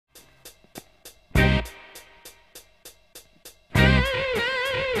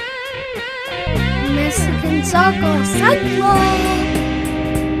Michigan Soccer Central.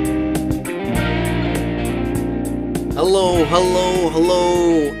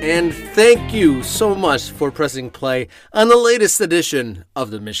 Hello, and thank you so much for pressing play on the latest edition of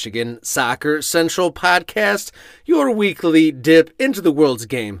the Michigan Soccer Central podcast, your weekly dip into the world's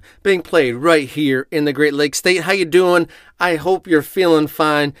game, being played right here in the Great Lakes State. How you doing? I hope you're feeling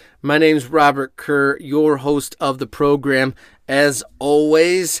fine. My name's Robert Kerr, your host of the program, as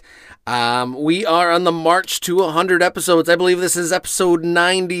always. We are on the march to 100 episodes. I believe this is episode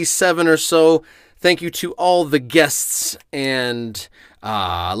 97 or so. Thank you to all the guests and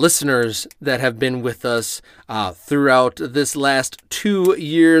listeners that have been with us throughout this last 2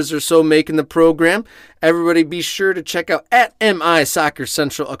 years or so making the program. Everybody be sure to check out at MI Soccer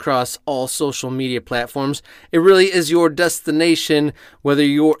Central across all social media platforms. It really is your destination, whether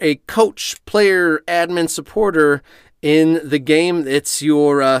you're a coach, player, admin, supporter in the game. It's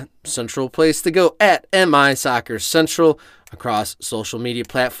your central place to go at MI Soccer Central across social media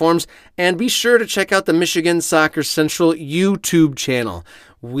platforms. And be sure to check out the Michigan Soccer Central YouTube channel.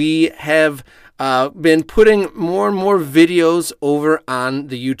 We have been putting more and more videos over on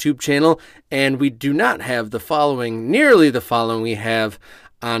the YouTube channel, and we do not have nearly the following we have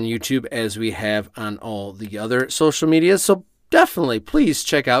on YouTube as we have on all the other social media. So definitely, please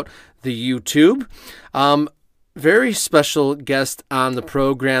check out the YouTube. Very special guest on the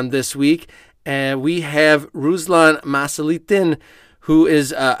program this week. We have Ruslan Masalitin, who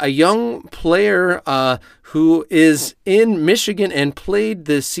is a young player who is in Michigan and played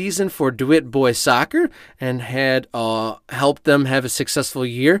this season for DeWitt boys soccer and had helped them have a successful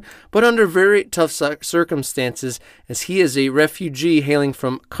year, but under very tough circumstances, as he is a refugee hailing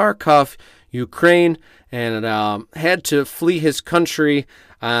from Kharkov, Ukraine, and had to flee his country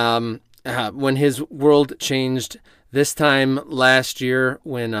when his world changed this time last year,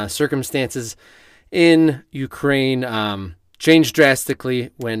 when circumstances in Ukraine changed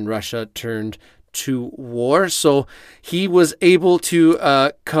drastically when Russia turned to war. So he was able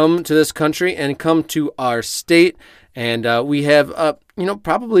to come to this country and come to our state. And we have,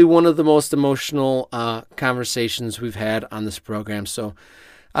 probably one of the most emotional conversations we've had on this program. So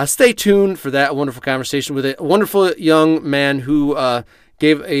stay tuned for that wonderful conversation with a wonderful young man who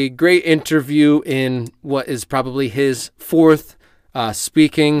gave a great interview in what is probably his fourth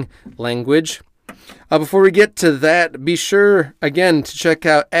speaking language. Before we get to that, be sure, again, to check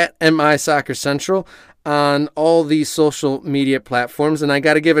out at MI Soccer Central on all these social media platforms. And I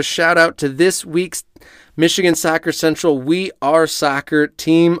got to give a shout out to this week's Michigan Soccer Central We Are Soccer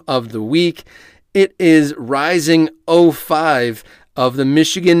Team of the Week. It is Rising 05 of the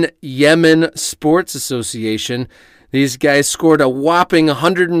Michigan Yemen Sports Association. These guys scored a whopping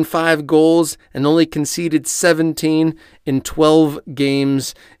 105 goals and only conceded 17 in 12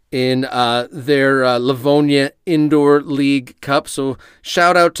 games in their Livonia Indoor League Cup. So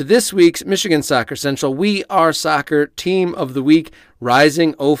shout out to this week's Michigan Soccer Central We Are Soccer Team of the Week,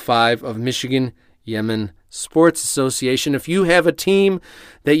 Rising 05 of Michigan Yemen Sports Association. If you have a team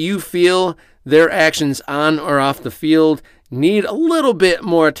that you feel their actions on or off the field need a little bit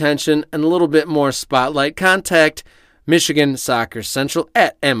more attention and a little bit more spotlight, contact Michigan Soccer Central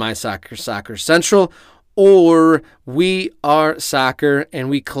at MI Soccer Central, or We Are Soccer,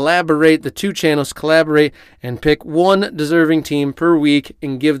 and we collaborate. The two channels collaborate and pick one deserving team per week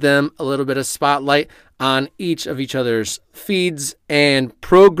and give them a little bit of spotlight on each of each other's feeds and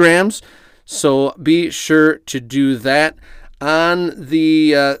programs. So be sure to do that. On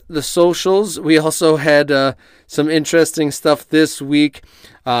the socials, we also had some interesting stuff this week.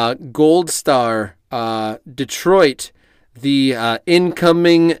 Gold Star Detroit, the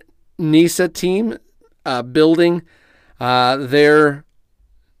incoming NISA team, building their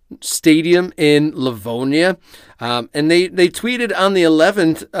stadium in Livonia. And they tweeted on the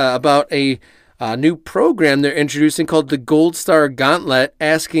 11th about a new program they're introducing called the Gold Star Gauntlet,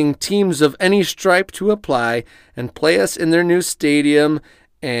 asking teams of any stripe to apply and play us in their new stadium.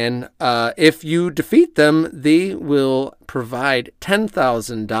 And if you defeat them, they will provide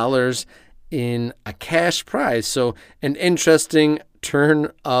 $10,000 in a cash prize. So an interesting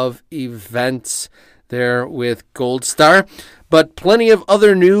turn of events there with Gold Star. But plenty of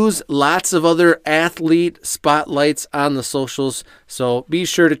other news, lots of other athlete spotlights on the socials. So be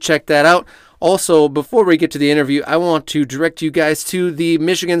sure to check that out. Also, before we get to the interview, I want to direct you guys to the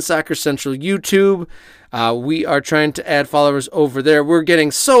Michigan Soccer Central YouTube. We are trying to add followers over there. We're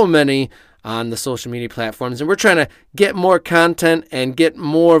getting so many on the social media platforms, and we're trying to get more content and get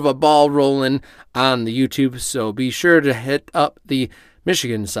more of a ball rolling on the YouTube. So be sure to hit up the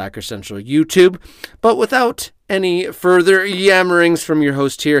Michigan Soccer Central YouTube. But without any further yammerings from your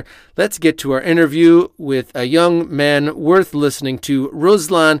host here, let's get to our interview with a young man worth listening to,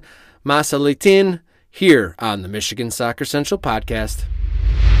 Ruslan Masalitin, here on the Michigan Soccer Central podcast.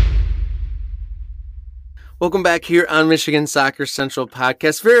 Welcome back here on Michigan Soccer Central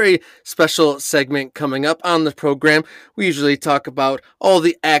podcast. Very special segment coming up on the program. We usually talk about all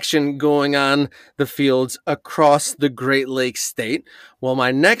the action going on the fields across the Great Lakes state. Well,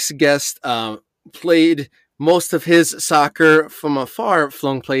 my next guest played most of his soccer from a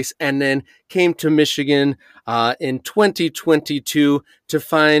far-flung place and then came to Michigan in 2022 to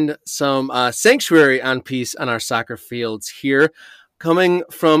find some sanctuary on peace on our soccer fields here. Coming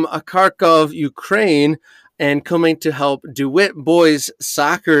from Kharkov, Ukraine, and coming to help DeWitt boys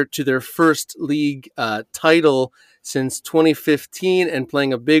soccer to their first league title since 2015 and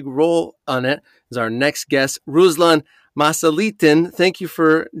playing a big role on it is our next guest, Ruslan Masalitin. Thank you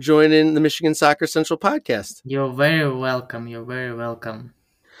for joining the Michigan Soccer Central podcast. You're very welcome. You're very welcome.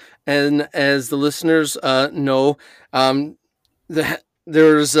 And as the listeners know,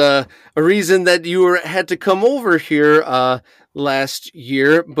 there's a reason that you had to come over here last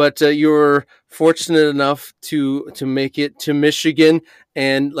year, but you were fortunate enough to make it to Michigan,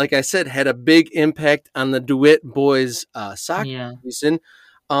 and like I said, had a big impact on the DeWitt boys soccer season.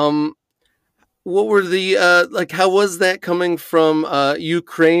 What were the how was that coming from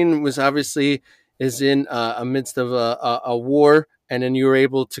Ukraine? Was obviously is in amidst of a war, and then you were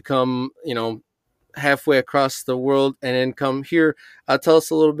able to come, halfway across the world and then come here. Tell us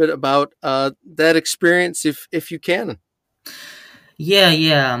a little bit about that experience, if you can.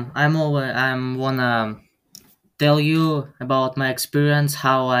 Yeah. I'm wanna tell you about my experience,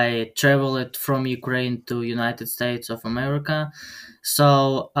 how I traveled from Ukraine to United States of America.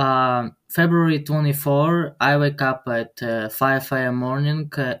 So February 24, I wake up at 5 a.m.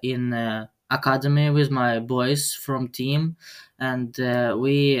 morning in academy with my boys from team, and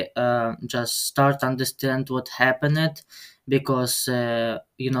we just start understand what happened, because 5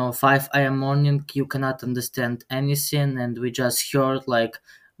 a.m. morning you cannot understand anything, and we just heard like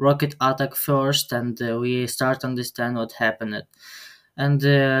rocket attack first, and we start understand what happened. And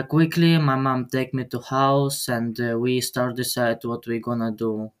quickly my mom take me to house, and we start decide what we gonna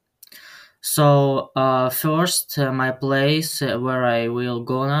do. So first, my place where I will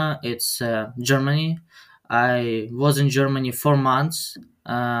gonna, it's Germany. I was in Germany 4 months,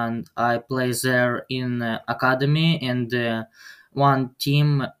 and I play there in academy, and one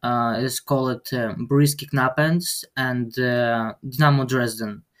team is called Briski Knappens and Dynamo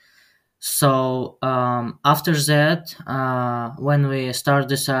Dresden. So after that, when we start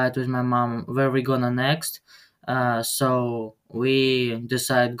decide with my mom where we gonna next, so we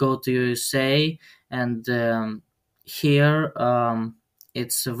decide go to USA, and here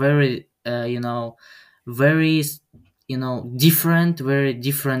it's very very different, very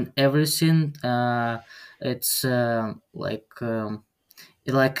different everything. It's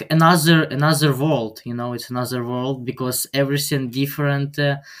like another world, it's another world, because everything different.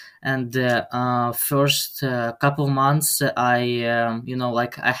 And first couple months I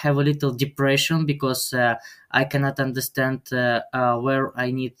I have a little depression, because I cannot understand where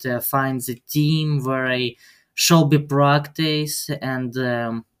I need to find the team, where I should be practice. And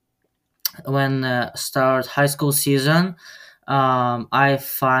when start high school season, I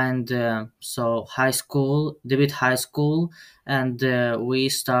find high school, DeWitt High School, and we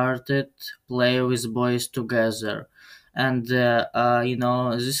started play with boys together. And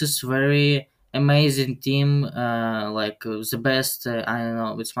this is very amazing team, the best. I don't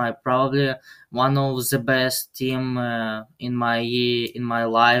know, it's my probably one of the best team in my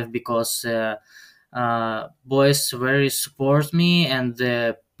life, because boys very support me, and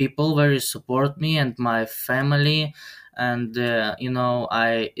people very support me and my family. And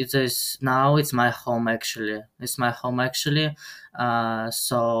it's my home actually.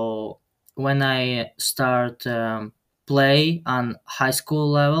 So when I start play on high school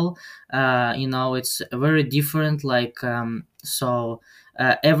level, it's very different,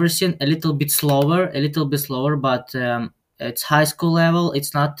 everything a little bit slower, but it's high school level.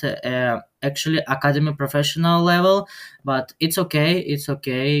 It's not actually academy professional level, but it's okay,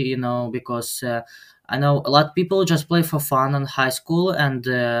 because I know a lot of people just play for fun in high school, and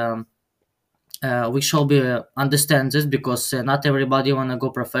we should be understand this, because not everybody want to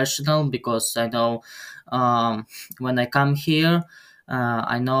go professional. Because I know when I come here,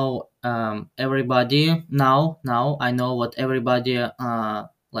 I know everybody now I know what everybody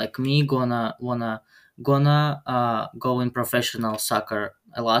like me gonna go in professional soccer.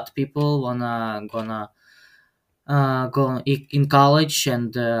 A lot of people gonna go in college,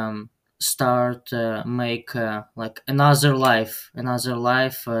 and start make like another life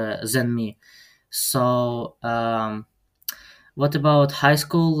than me. So what about high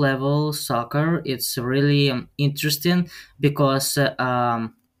school level soccer? It's really interesting because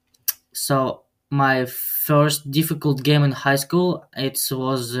so my first difficult game in high school it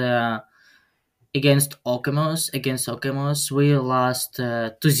was against Okemos. We lost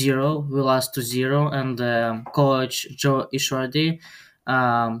 2-0. We lost 2-0, and coach Joe Ishwardi,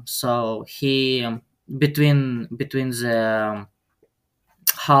 so he between the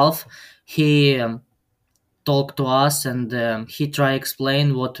half, he talked to us, and he try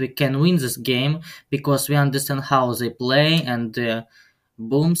explain what we can win this game because we understand how they play. And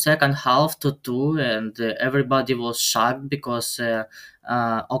boom, second half to two, and everybody was shocked because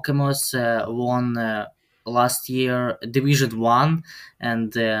Okemos won last year Division One.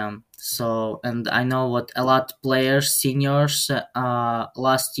 And and I know what a lot players seniors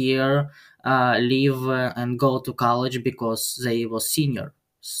last year leave and go to college because they was senior.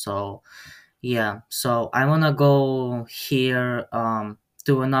 So yeah, so I wanna go here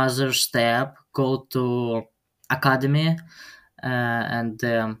to another step, go to academy, and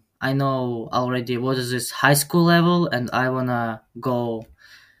I know already what is this high school level, and I wanna go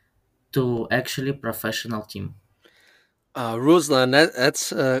to actually professional team. Ruslan,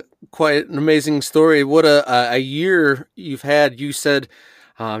 that's quite an amazing story. What a year you've had. You said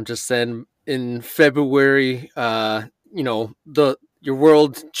just then in February, the your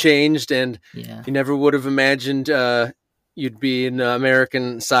world changed, and Yeah, you never would have imagined you'd be in the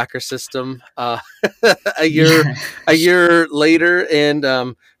American soccer system a year yeah, a year later. And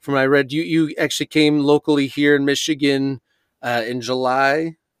from what I read, you actually came locally here in Michigan in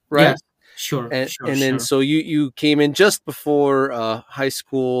July, right? yes, sure, sure, And then sure. so you came in just before high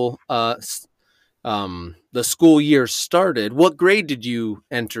school the school year started. What grade did you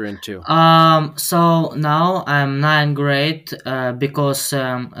enter into? So now I'm ninth grade because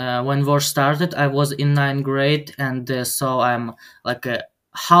when war started, I was in ninth grade, and so I'm like a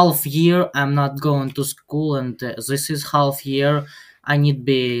half year. I'm not going to school, and this is half year. I need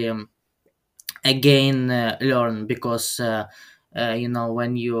be again learn because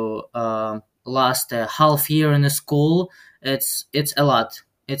when you last a half year in a school, it's a lot.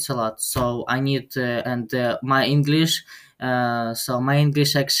 It's a lot. So I need and my English. So my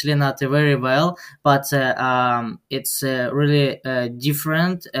English actually not very well, but it's really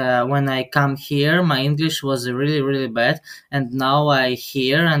different. When I come here, my English was really really bad, and now I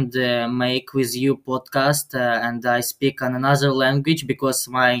hear and make with you podcast, and I speak on another language because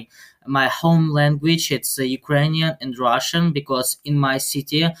my home language it's Ukrainian and Russian because in my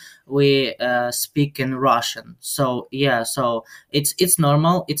city we speak in Russian. So yeah, so it's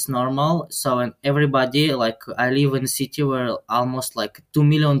normal. It's normal. So and everybody like I live in a city where almost like 2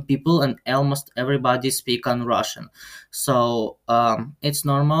 million people and almost everybody speak on Russian. So it's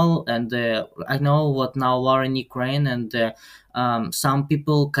normal, and I know what now are in Ukraine, and some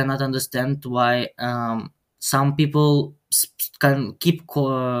people cannot understand why some people can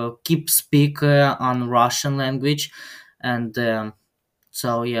keep speak on Russian language, and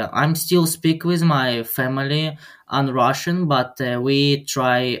so yeah, I'm still speak with my family on Russian, but we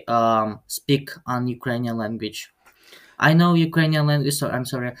try speak on Ukrainian language. I know Ukrainian language. So I'm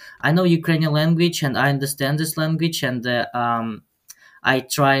sorry. I know Ukrainian language, and I understand this language, and I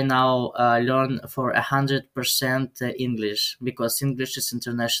try now learn for 100% English because English is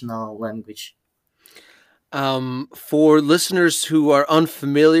international language. For listeners who are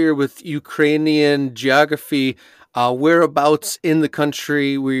unfamiliar with Ukrainian geography, whereabouts in the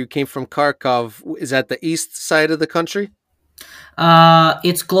country where you came from, Kharkov, is that the east side of the country?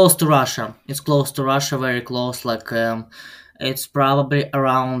 It's close to Russia. It's close to Russia, very close. Like it's probably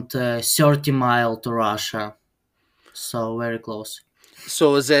around 30 mile to Russia, so very close.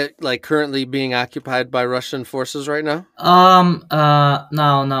 So is that like currently being occupied by Russian forces right now?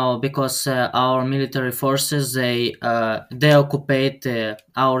 No, no, because our military forces they occupate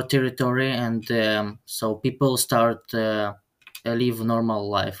our territory, and so people start live normal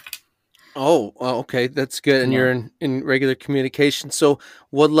life. Oh, okay, that's good. And Yeah. you're in regular communication. So,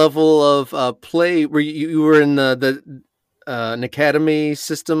 what level of play were you were in an academy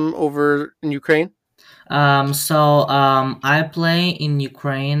system over in Ukraine? I play in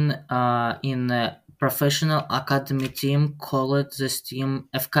Ukraine in a professional academy team called this team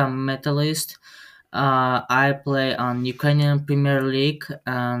FK Metalist. I play on Ukrainian Premier League,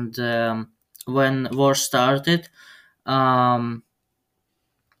 and when war started, um,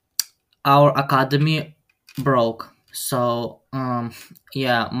 our academy broke. So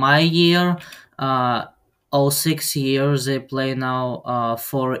yeah, my year. all 6 years they play now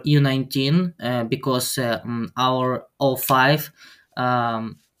for U19 because our all five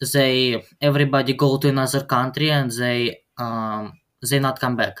they everybody go to another country and they not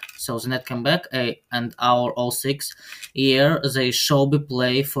come back. So they not come back, and our all 6 year they should be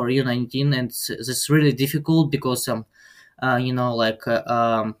play for U19, and it's really difficult because like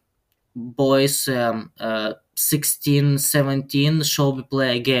boys 16 17 should be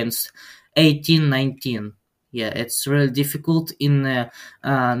play against 18 19. Yeah, it's really difficult in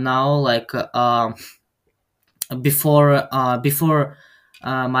now like before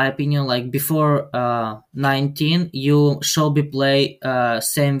my opinion, like before 19 you should be play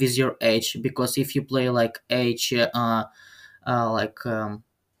same with your age, because if you play like age like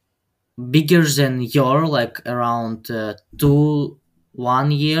bigger than your, like around 2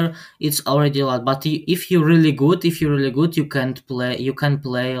 1 year, it's already a lot. But if you're really good, you can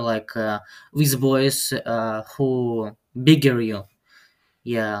play like with boys who bigger you.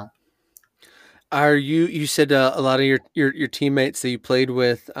 Yeah. Are you said a lot of your teammates that you played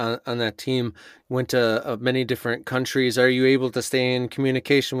with on that team went to many different countries. Are you able to stay in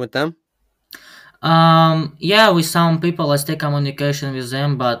communication with them? Yeah, with some people I stay communication with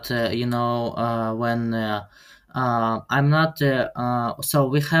them, but when I'm not so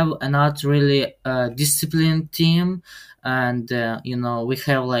we have a not really disciplined team, and we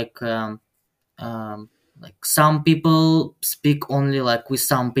have um, like some people speak only like with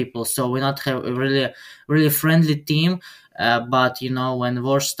some people, so we not have a really friendly team. But when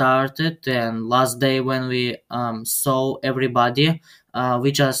war started and last day when we saw everybody,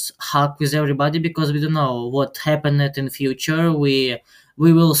 we just hug with everybody because we don't know what happened in future. We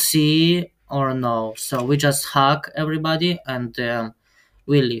will see or no, so we just hug everybody and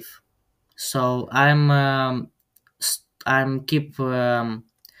we leave. So I'm keep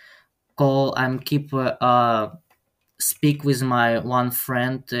I'm keep speak with my one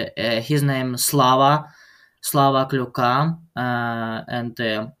friend. His name Slava Kluka,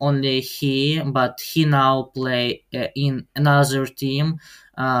 and only he, but he now play in another team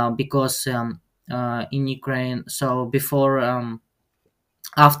because in Ukraine. So before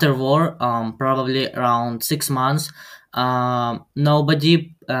after war, probably around 6 months,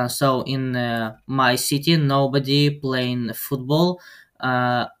 nobody. So in my city, nobody playing football.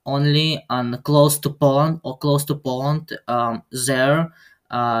 Only on close to Poland or close to Poland, there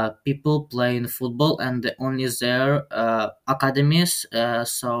people playing football, and only there academies.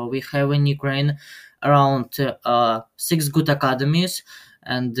 So we have in Ukraine around six good academies,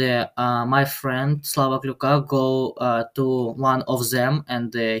 and my friend Slava Kluka go to one of them,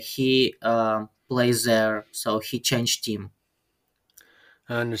 and he plays there, so he changed team.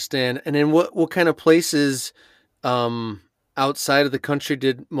 I understand. And then what kind of places um, outside of the country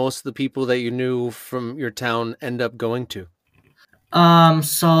did most of the people that you knew from your town end up going to?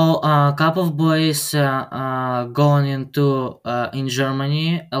 So a couple of boys going into in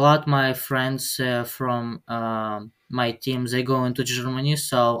Germany. A lot my friends from my team, they go into Germany.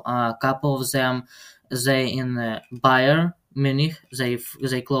 So a couple of them they in Bayern Munich. They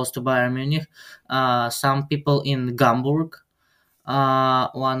close to Bayern Munich. Some people in Hamburg.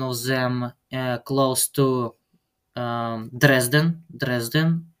 One of them close to Dresden,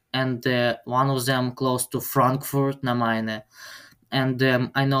 and one of them close to Frankfurt na Main. And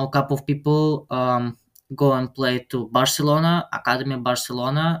I know a couple of people go and play to Barcelona, Academy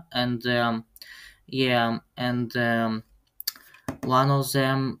Barcelona, and yeah, and one of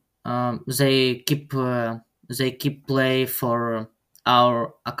them they keep play for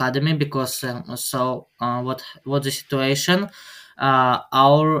our academy because what the situation,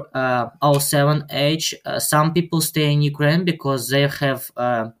 our 7H, some people stay in Ukraine because they have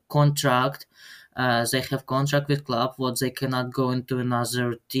contract, they have contract with club what they cannot go into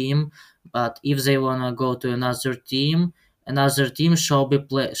another team. But if they wanna go to another team shall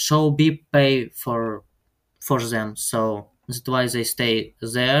be pay for them. So that's why they stay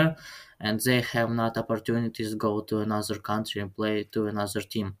there, and they have not opportunities go to another country and play to another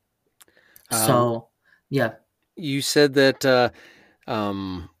team. Uh, So yeah. you said that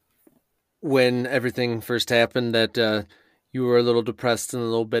um, when everything first happened, that you were a little depressed and a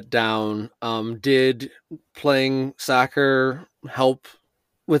little bit down. Did playing soccer help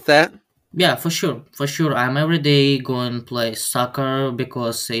with that? Yeah, for sure. I'm every day going play soccer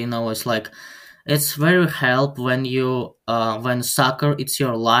because it's like it's very help when soccer it's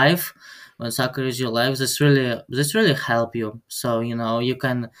your life. When soccer is your life, this really help you. So you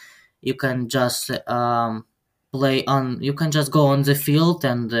can just play on. You can just go on the field,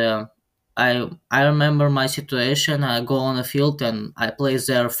 and I remember my situation. I go on the field and I play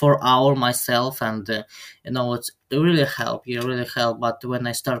there 4 hour myself, and it really help. It really help. But when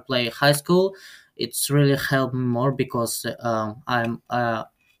I start playing high school, it's really helped me more because I'm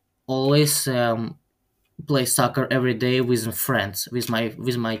always play soccer every day with friends with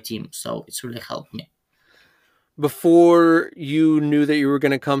my team. So it's really helped me. Before you knew that you were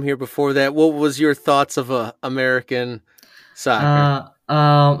going to come here, before that, what was your thoughts of American soccer?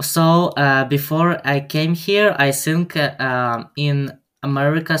 Before I came here, I think in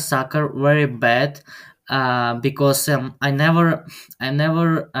America soccer very bad because I never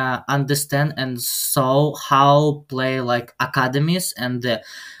understand and saw how play like academies, and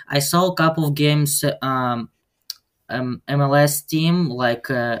I saw a couple of games. MLS team like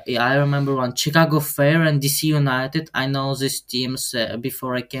I remember one Chicago Fire and DC United. I know these teams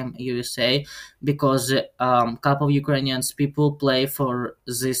before I came USA because couple of Ukrainians people play for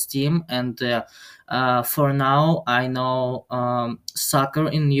this team, and for now I know soccer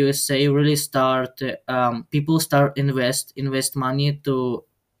in USA really start people start invest money to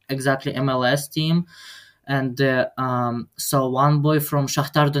exactly MLS team. And so one boy from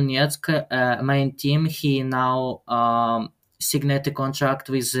Shakhtar Donetsk main team, he now signed a contract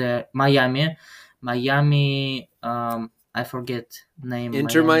with Miami. I forget name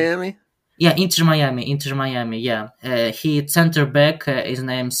Inter Miami. Miami? Yeah, Inter Miami. Yeah, he center back. His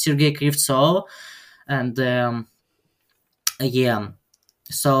name Sergei Krivtsov, and yeah.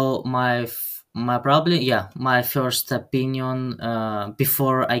 So my probably my first opinion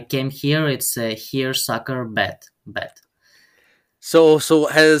before I came here, it's here soccer bad. So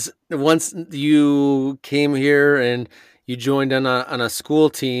has once you came here and you joined on a school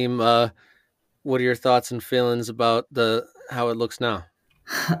team, what are your thoughts and feelings about the how it looks now?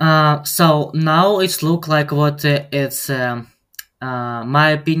 So now it's look like what it's my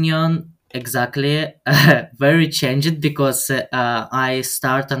opinion exactly very changed because I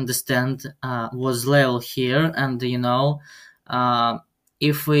start understand was level here, and uh,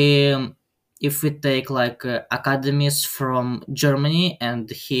 if we take like academies from Germany and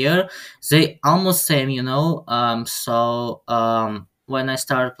here, they almost same, when I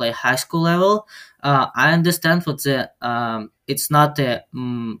start play high school level, I understand what the it's not a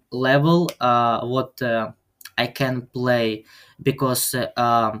level what I can play because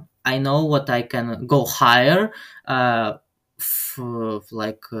I know what I can go higher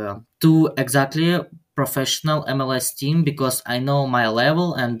like to exactly professional MLS team because I know my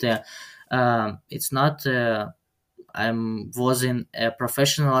level, and it's not I was in a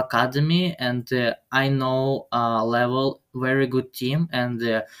professional academy, and I know level very good team,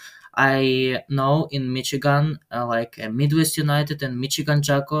 and I know in Michigan like Midwest United and Michigan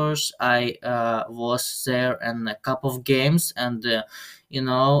Jaguars. I was there in a couple of games, and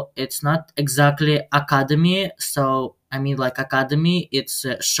it's not exactly academy. So I mean, like academy, it's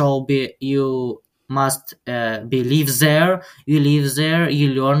should be you must be live there. You live there,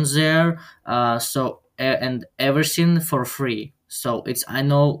 you learn there. And everything for free. So it's I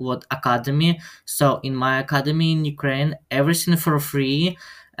know what academy. So in my academy in Ukraine, everything for free,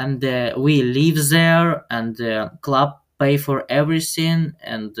 and we live there, and club pay for everything,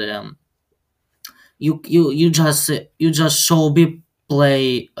 and you just should be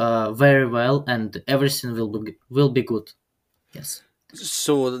play very well, and everything will be good. Yes.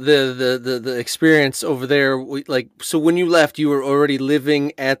 So the experience over there, so when you left, you were already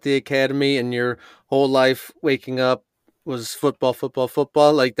living at the academy, and your whole life waking up was football, football,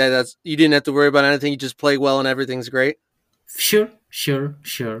 football. Like that. That's you didn't have to worry about anything. You just play well, and everything's great. Sure.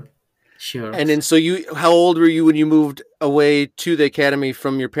 And then, so how old were you when you moved away to the academy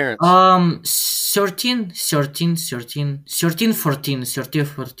from your parents? 14.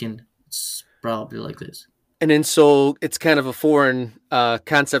 It's probably like this. And then, so it's kind of a foreign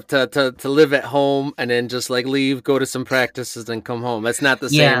concept to live at home and then just like leave, go to some practices, and come home. That's not the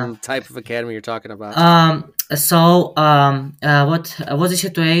Yeah. same type of academy you're talking about. What was the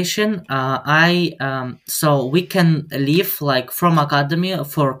situation? So we can leave like from academy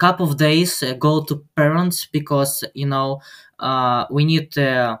for a couple of days, go to parents because we need.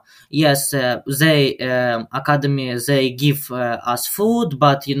 Yes, they academy they give us food,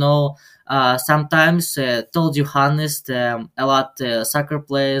 but sometimes told you honest, a lot soccer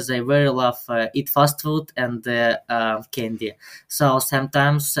players they very love eat fast food and candy. So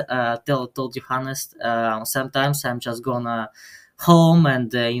sometimes told you honest, sometimes I'm just gonna home,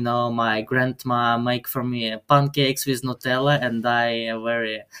 and my grandma make for me pancakes with Nutella, and I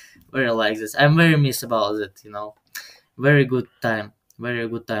very like this. I'm very miss about it. Very good time. Very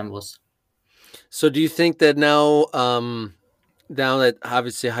good time was. So do you think that now now that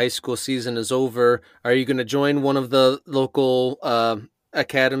obviously high school season is over, are you going to join one of the local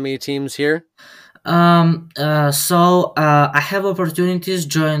academy teams here? I have opportunities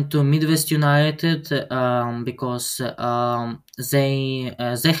join to Midwest United because they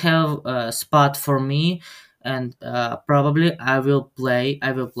have a spot for me, and probably I will play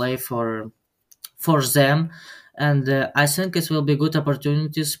for them, and I think it will be good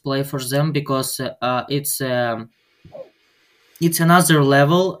opportunities play for them because it's another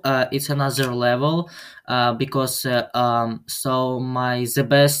level it's another level because so my the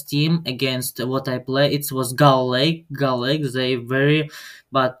best team against what I play it was Gal Lake. They very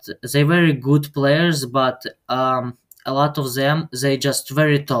good players, but a lot of them they just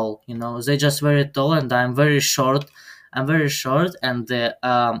very tall, they just very tall, and I'm very short, and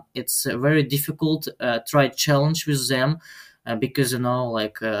it's very difficult try challenge with them because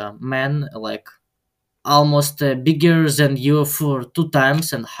men like almost bigger than you for two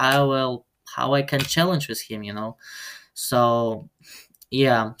times, and how I can challenge with him, so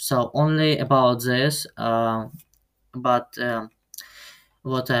yeah, so only about this but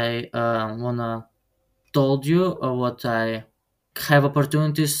what I wanna told you, what I have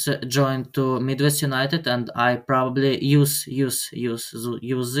opportunities join to Midwest United, and I probably use this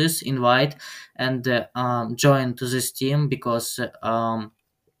invite and join to this team because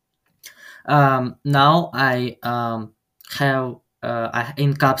now I have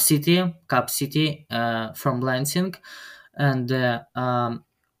in Cap City from Lansing, and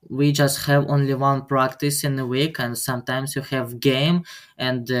we just have only one practice in a week, and sometimes you have game,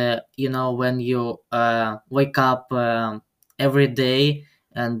 and when you wake up every day,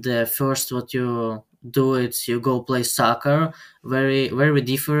 and first what you do is you go play soccer, very very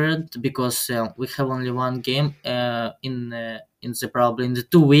different because we have only one game in the probably in the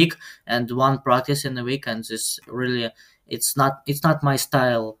 2 week, and one practice in a week, and this really it's not my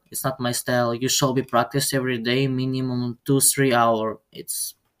style. It's not my style. You should be practice every day, minimum 2-3 hour.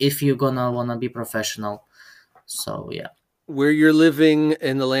 It's if you're gonna wanna be professional. So yeah. Where you're living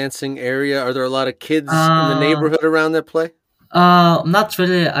in the Lansing area, are there a lot of kids in the Uh, neighborhood around that play? Not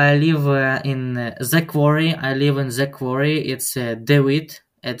really. I live in the quarry. I live in the quarry. It's DeWitt.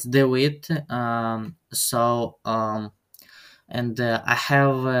 It's DeWitt. And I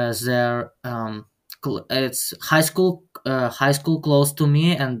have there. It's high school close to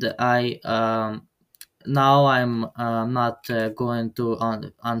me, and I now I'm not going to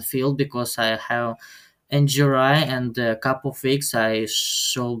on field because I have injury, and a couple of weeks I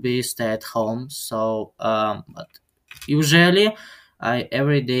should be stay at home. So but usually I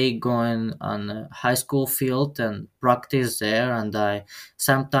every day going on a high school field and practice there, and I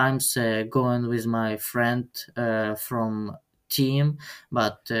sometimes going with my friend from team,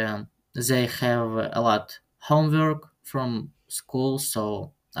 but they have a lot homework from school,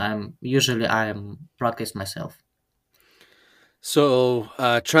 so I'm practice myself. So,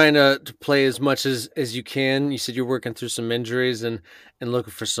 trying to play as much as you can. You said you're working through some injuries and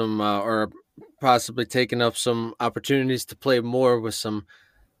looking for some or possibly taking up some opportunities to play more with some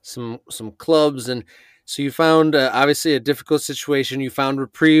clubs. And so you found obviously a difficult situation. You found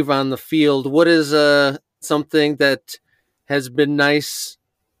reprieve on the field. What is something that has been nice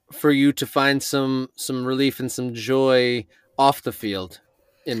for you to find some relief and some joy off the field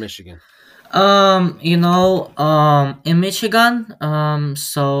in Michigan? In Michigan,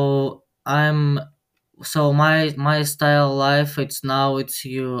 my style life it's now it's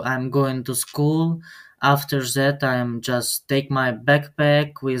you I'm going to school. After that I'm just take my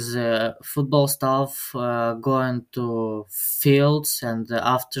backpack with football stuff, going to fields, and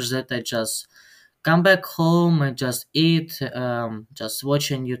after that I just come back home and just eat, just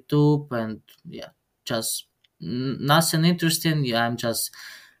watching YouTube, and yeah, just nothing interesting. Yeah, I'm just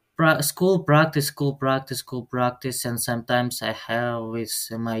school practice, and sometimes I have with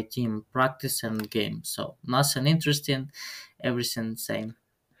my team practice and game. So nothing interesting, everything same.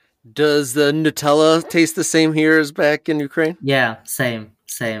 Does the Nutella taste the same here as back in Ukraine? Yeah, same,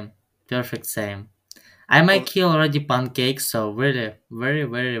 perfect same. I make here already pancakes, so really, very,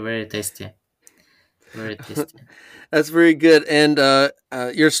 very, very tasty, very tasty. That's very good. And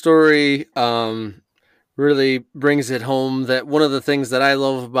your story really brings it home that one of the things that I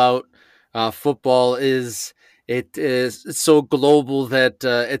love about football is it's so global that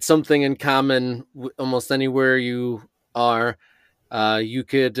it's something in common almost anywhere you are. You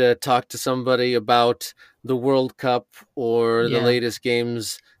could talk to somebody about the World Cup or the Yeah, latest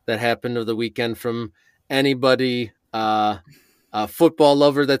games that happened of the weekend from anybody, a football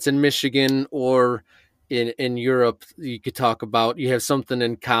lover that's in Michigan or in Europe. You could talk about, you have something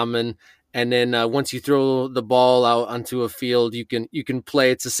in common, and then once you throw the ball out onto a field, you can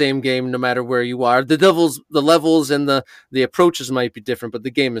play. It's the same game no matter where you are. The levels and the approaches might be different, but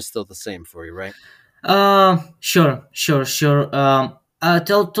the game is still the same for you, right? Sure.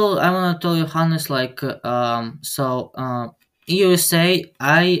 I wanna tell you honest, like, in USA,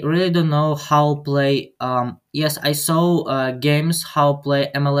 I really don't know how play. Yes, I saw games how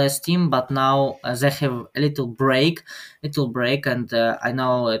play MLS team, but now they have a little break, and I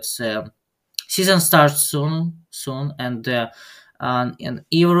know it's season starts soon, and in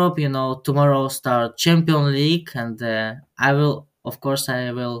Europe, tomorrow start Champion League, and I will, of course,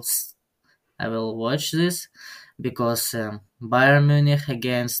 I will watch this because Bayern Munich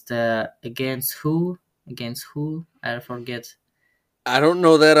against who I forget. I don't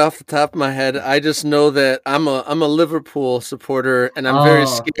know that off the top of my head. I just know that I'm a Liverpool supporter, and I'm very Oh,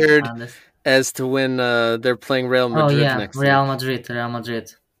 scared and this, as to when they're playing Real oh Madrid yeah, next week. Real Madrid.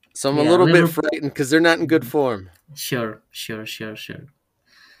 So I'm a Yeah, little bit Liverpool. frightened because they're not in good form. Sure.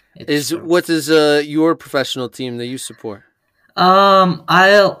 It's Is sure. what is your professional team that you support?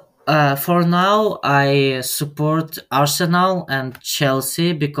 I'll for now I support Arsenal and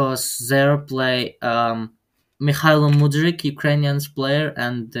Chelsea because they play Mikhailo Mudryk, Ukrainian player,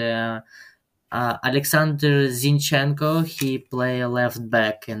 and Alexander Zinchenko. He play left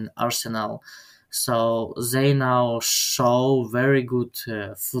back in Arsenal, so they now show very good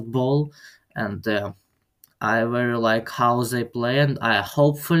football, and I very like how they play, and I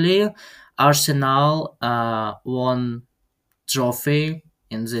hopefully Arsenal won trophy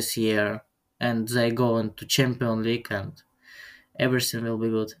in this year, and they go into Champion League, and everything will be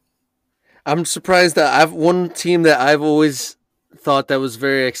good. I'm surprised that I've one team that I've always thought that was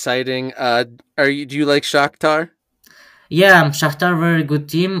very exciting. Do you like Shakhtar? Yeah, Shakhtar very good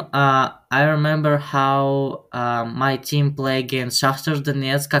team. I remember how my team play against Shakhtar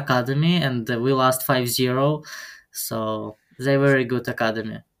Donetsk Academy, and we lost 5-0. So they very good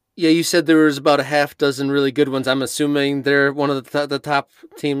academy. Yeah, you said there was about a half dozen really good ones. I'm assuming they're one of the top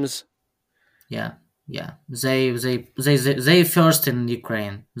teams. Yeah, yeah. They first in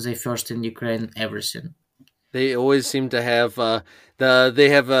Ukraine. They first in Ukraine everything. They always seem to have they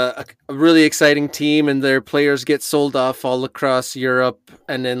have a really exciting team, and their players get sold off all across Europe,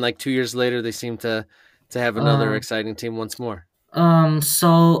 and then like 2 years later, they seem to have another Um, exciting team once more.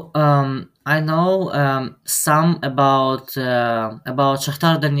 I know some about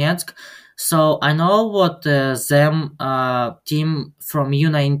Shakhtar Donetsk. So I know what them team from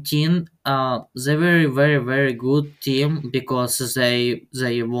U19. They very good team because they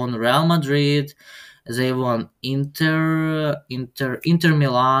won Real Madrid, they won Inter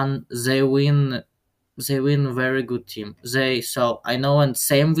Milan. They win very good team. I know, and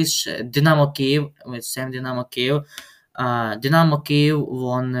same with Dynamo Kiev, Dynamo Kiev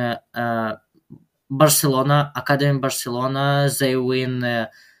won Barcelona, Academy Barcelona. They win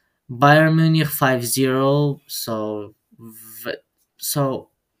Bayern Munich 5-0. So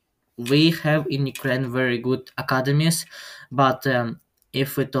we have in Ukraine very good academies, but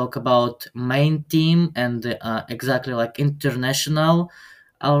if we talk about main team and exactly like international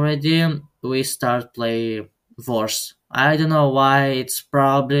already, we start play worse. I don't know why. It's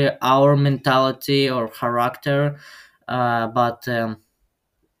probably our mentality or character, but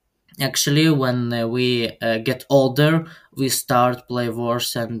actually when we get older, we start play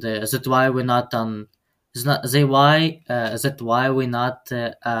worse, and that's why we're not on. It's not they why That why we not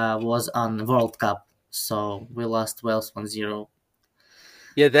was on World Cup. So we lost Wales 1-0.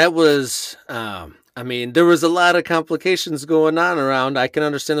 Yeah, that was. I mean, there was a lot of complications going on around. I can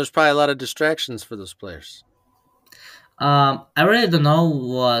understand. There's probably a lot of distractions for those players. I really don't know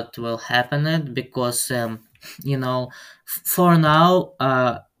what will happen it because you know for now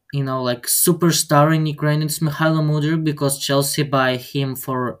like superstar in Ukraine it's Mikhailo Mudryk because Chelsea buy him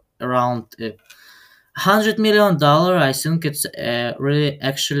for around $100 million. I think it's really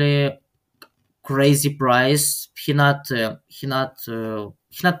actually crazy price. He not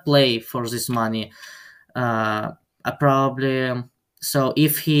play for this money. I probably so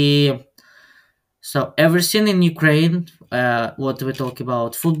if he so everything in Ukraine, what we talk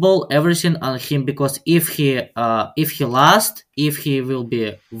about football, everything on him because if he lost, if he will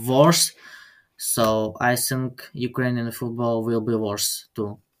be worse, so I think Ukrainian football will be worse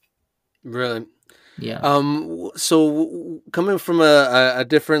too. Really. Yeah. So coming from a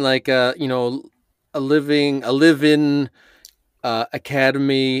different like a live-in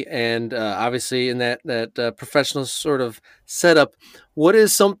academy, and obviously in that professional sort of setup, what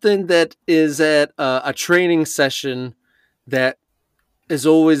is something that is at a training session that is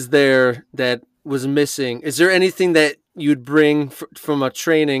always there that was missing? Is there anything that you'd bring from a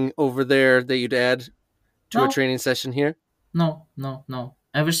training over there that you'd add to a No, training session here? no. It's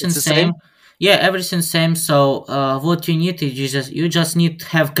Everything the same. same? Yeah, everything same. So what you need is you just need to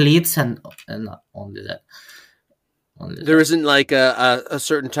have cleats and only that. Only There that. isn't like a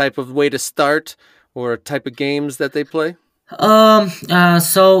certain type of way to start or a type of games that they play?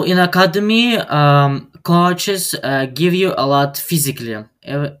 So in academy, coaches give you a lot physically,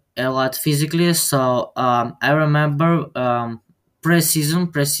 a lot physically. So I remember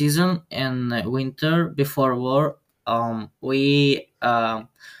pre-season in winter before war. We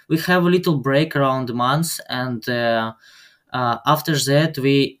have a little break around months, and after that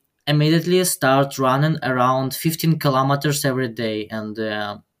we immediately start running around 15 kilometers every day, and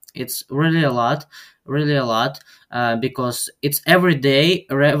it's really a lot because it's every day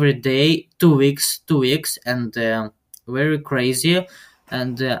 2 weeks 2 weeks and very crazy.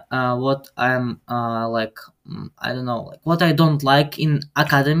 And what I'm like I don't know, like what I don't like in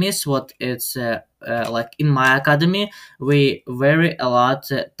academies, what it's like in my academy we very a lot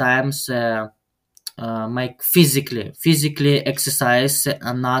times make physically exercise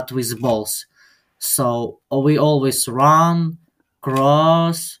and not with balls. So we always run,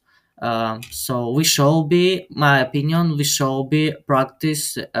 cross. So we should be, my opinion, we should be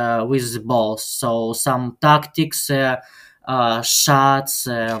practice with balls. So some tactics, shots.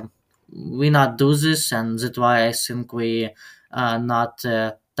 We not do this, and that's why I think we not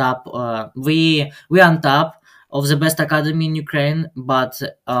top. We on top of the best academy in Ukraine, but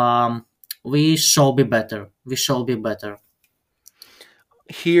we should be better. We should be better.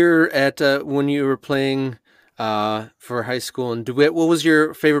 Here at when you were playing for high school in DeWitt, what was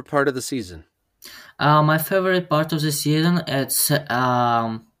your favorite part of the season? My favorite part of the season it's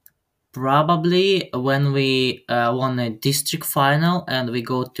probably when we won a district final and we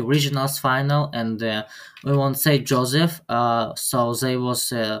go to regionals final and we won St. Joseph. So they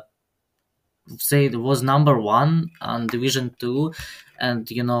was number one on Division Two, and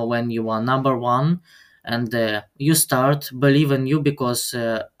you know when you are number one and you start believe in you because.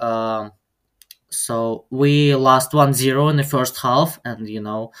 So we lost 1-0 in the first half, and you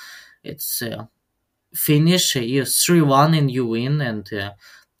know it's finish you 3-1 and you win. And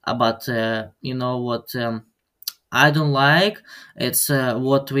but you know what I don't like, it's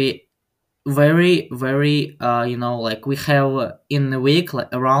what we very you know, like we have in a week like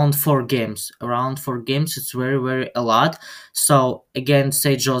around 4 games. It's very a lot. So against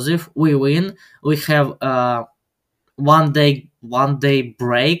St. Joseph we win, we have 1 day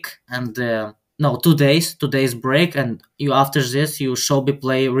break, and no, 2 days break, and you after this you shall be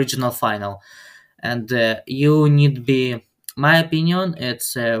play regional final. And you need be, my opinion,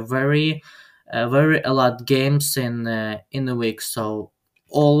 it's very a lot games in a week. So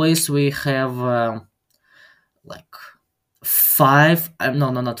always we have like five, no,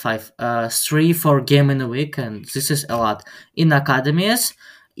 not five, 3 4 game in a week, and this is a lot. In academies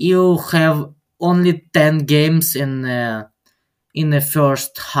you have only 10 games in the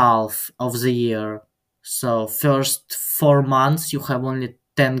first half of the year. So first 4 months you have only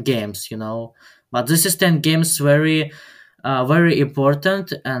 10 games, you know. But this is 10 games very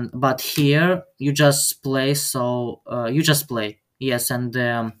important. And but here you just play. So you just play, yes. And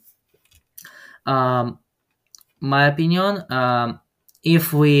um, my opinion,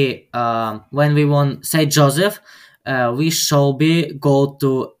 if we when we won St. Joseph, we shall be go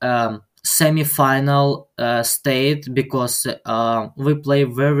to semi-final state because we play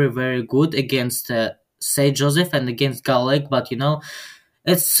very good against St. Joseph and against Galek. But you know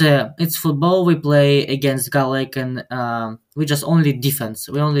it's football. We play against Galek, and we just only defense.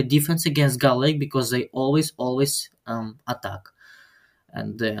 We only defense against Galek because they always attack,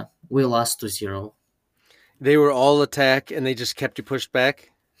 and we lost 2-0. They were all attack and they just kept you pushed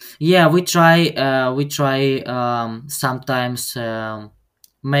back? Yeah, we try sometimes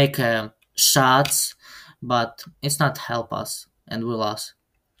make shots, but it's not help us, and we lost.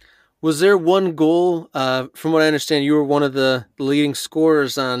 Was there one goal? From what I understand, you were one of the leading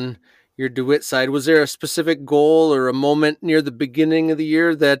scorers on your DeWitt side. Was there a specific goal or a moment near the beginning of the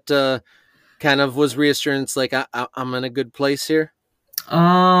year that kind of was reassurance, like I'm in a good place here?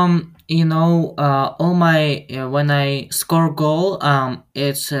 You know, all my when I score goal,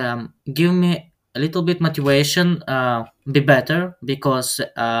 it's give me a little bit motivation, be better because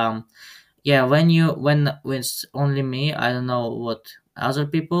yeah, when it's only me, I don't know what other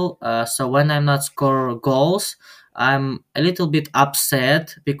people. So when I'm not score goals, I'm a little bit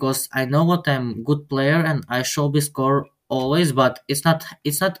upset because I know what I'm good player and I should be score always, but it's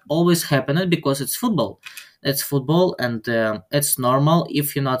not always happening because it's football. It's football, and it's normal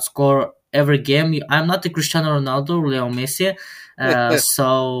if you not score every game. I'm not a Cristiano Ronaldo or Leo Messi,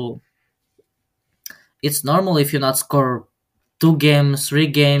 so it's normal if you not score 2 games, 3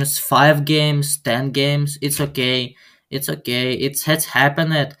 games, 5 games, 10 games. It's okay. It's okay. It's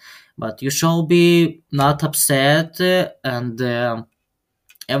happened, but you should be not upset, and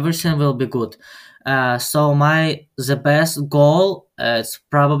everything will be good. So the best goal it's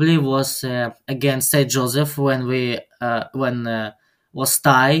probably was against St. Joseph when we when was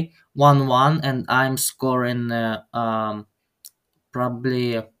tie 1-1, and I'm scoring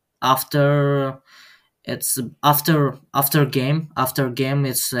probably after it's after game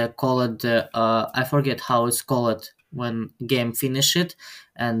it's called I forget how it's called when game finish it,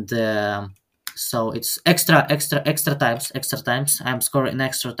 and so it's extra times I'm scoring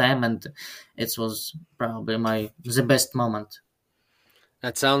extra time, and it was probably the best moment.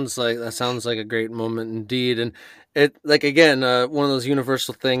 That sounds like a great moment indeed, and it like again one of those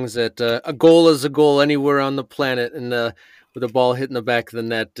universal things that a goal is a goal anywhere on the planet, and with a ball hitting the back of the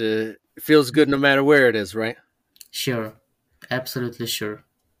net, it feels good no matter where it is, right? Sure, absolutely sure.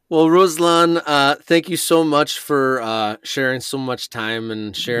 Well, Ruslan, thank you so much for sharing so much time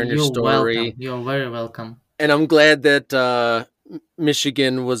and sharing your You're welcome. story. You're very welcome. And I'm glad that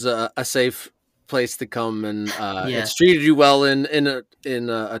Michigan was a safe place to come, and it's Yes. treated you well in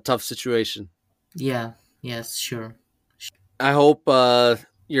a tough situation. Yeah. Yes. Sure. I hope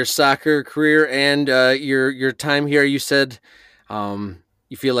your soccer career and your time here. You said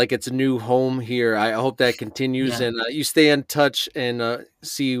you feel like it's a new home here. I hope that continues, Yeah. and you stay in touch and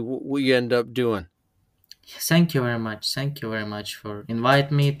see what you end up doing. Thank you very much. Thank you very much for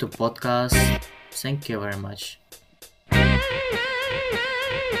inviting me to podcast. Thank you very much.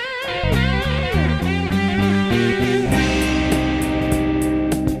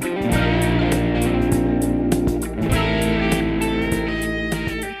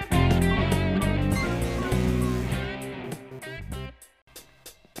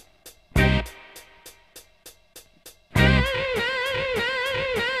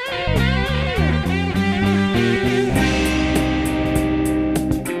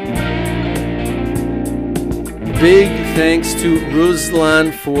 Big thanks to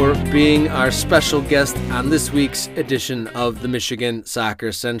Ruslan for being our special guest on this week's edition of the Michigan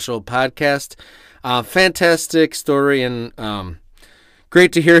Soccer Central podcast. Fantastic story, and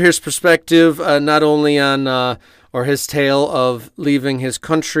great to hear his perspective, not only on or his tale of leaving his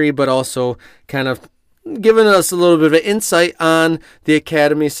country, but also kind of giving us a little bit of an insight on the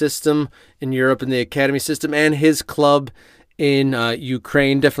academy system in Europe and the academy system and his club in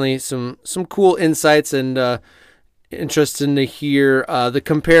Ukraine. Definitely some cool insights, and interesting to hear the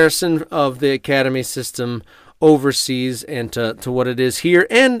comparison of the academy system overseas and to what it is here,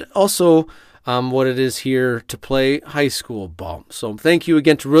 and also what it is here to play high school ball. So thank you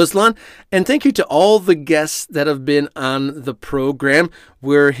again to Ruslan, and thank you to all the guests that have been on the program.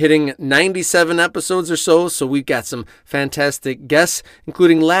 We're hitting 97 episodes or so we've got some fantastic guests,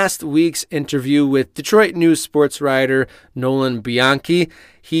 including last week's interview with Detroit News sports writer Nolan Bianchi.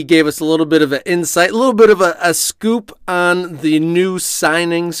 He gave us a little bit of an insight, a little bit of a scoop on the new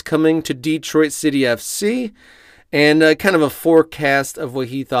signings coming to Detroit City FC, and kind of a forecast of what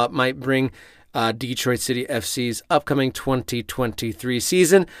he thought might bring Detroit City FC's upcoming 2023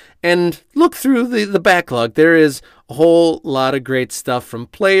 season. And look through the backlog. There is a whole lot of great stuff from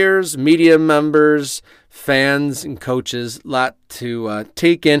players, media members, fans, and coaches. A lot to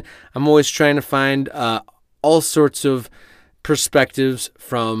take in. I'm always trying to find all sorts of perspectives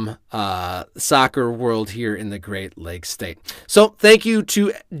from soccer world here in the Great Lakes State. So thank you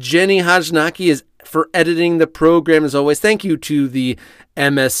to Jenny Hajnaki for editing the program as always. Thank you to the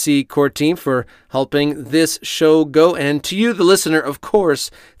MSC core team for helping this show go. And to you, the listener, of course,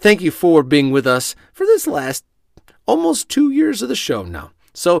 thank you for being with us for this last almost 2 years of the show now.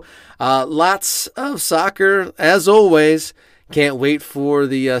 So lots of soccer as always. Can't wait for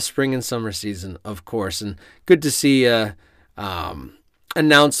the spring and summer season, of course. And good to see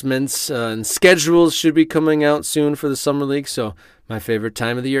announcements and schedules should be coming out soon for the summer league, so my favorite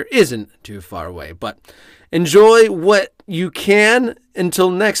time of the year isn't too far away. But enjoy what you can until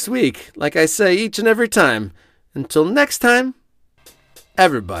next week. Like I say each and every time, until next time,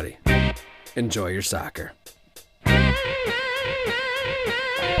 everybody, enjoy your soccer.